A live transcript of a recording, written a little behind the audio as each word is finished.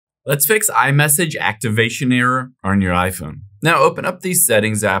Let's fix iMessage activation error on your iPhone. Now open up the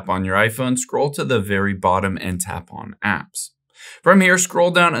Settings app on your iPhone, scroll to the very bottom and tap on Apps. From here,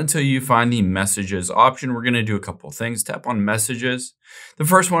 scroll down until you find the Messages option. We're going to do a couple things. Tap on Messages. The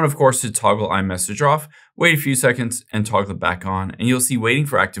first one, of course, is toggle iMessage off. Wait a few seconds and toggle it back on, and you'll see waiting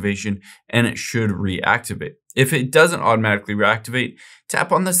for activation, and it should reactivate. If it doesn't automatically reactivate,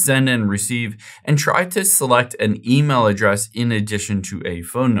 tap on the Send and Receive and try to select an email address in addition to a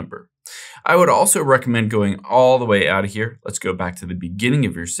phone number. I would also recommend going all the way out of here. Let's go back to the beginning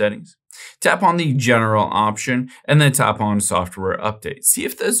of your settings. Tap on the General option and then tap on Software Update. See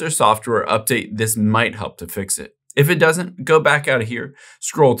if there's a software update. This might help to fix it. If it doesn't, go back out of here,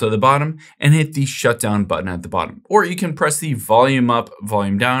 scroll to the bottom, and hit the shutdown button at the bottom. Or you can press the volume up,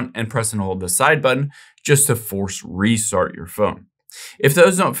 volume down, and press and hold the side button just to force restart your phone. If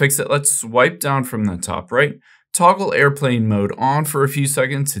those don't fix it, let's swipe down from the top right, toggle airplane mode on for a few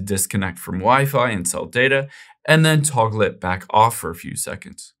seconds to disconnect from Wi-Fi and cell data, and then toggle it back off for a few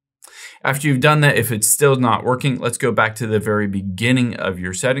seconds. After you've done that, if it's still not working, let's go back to the very beginning of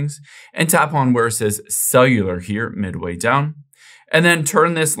your settings and tap on where it says cellular here midway down, and then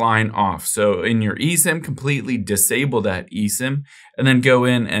turn this line off. So in your eSIM, completely disable that eSIM and then go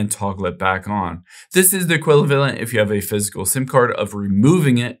in and toggle it back on. This is the equivalent, if you have a physical SIM card, of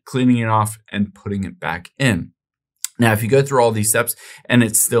removing it, cleaning it off, and putting it back in. Now, if you go through all these steps and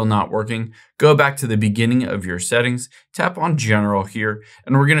it's still not working, go back to the beginning of your settings, tap on General here,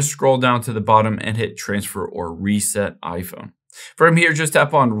 and we're going to scroll down to the bottom and hit Transfer or Reset iPhone. From here, just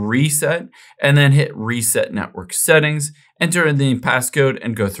tap on Reset and then hit Reset Network Settings, enter in the passcode,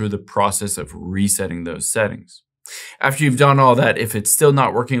 and go through the process of resetting those settings. After you've done all that, if it's still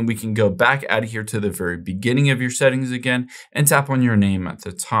not working, we can go back out of here to the very beginning of your settings again and tap on your name at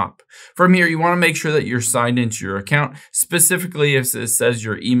the top. From here, you want to make sure that you're signed into your account. Specifically, if it says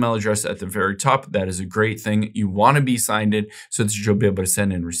your email address at the very top, that is a great thing. You want to be signed in so that you'll be able to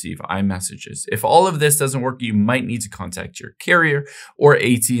send and receive iMessages. If all of this doesn't work, you might need to contact your carrier or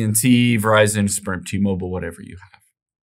AT&T, Verizon, Sprint, T-Mobile, whatever you have.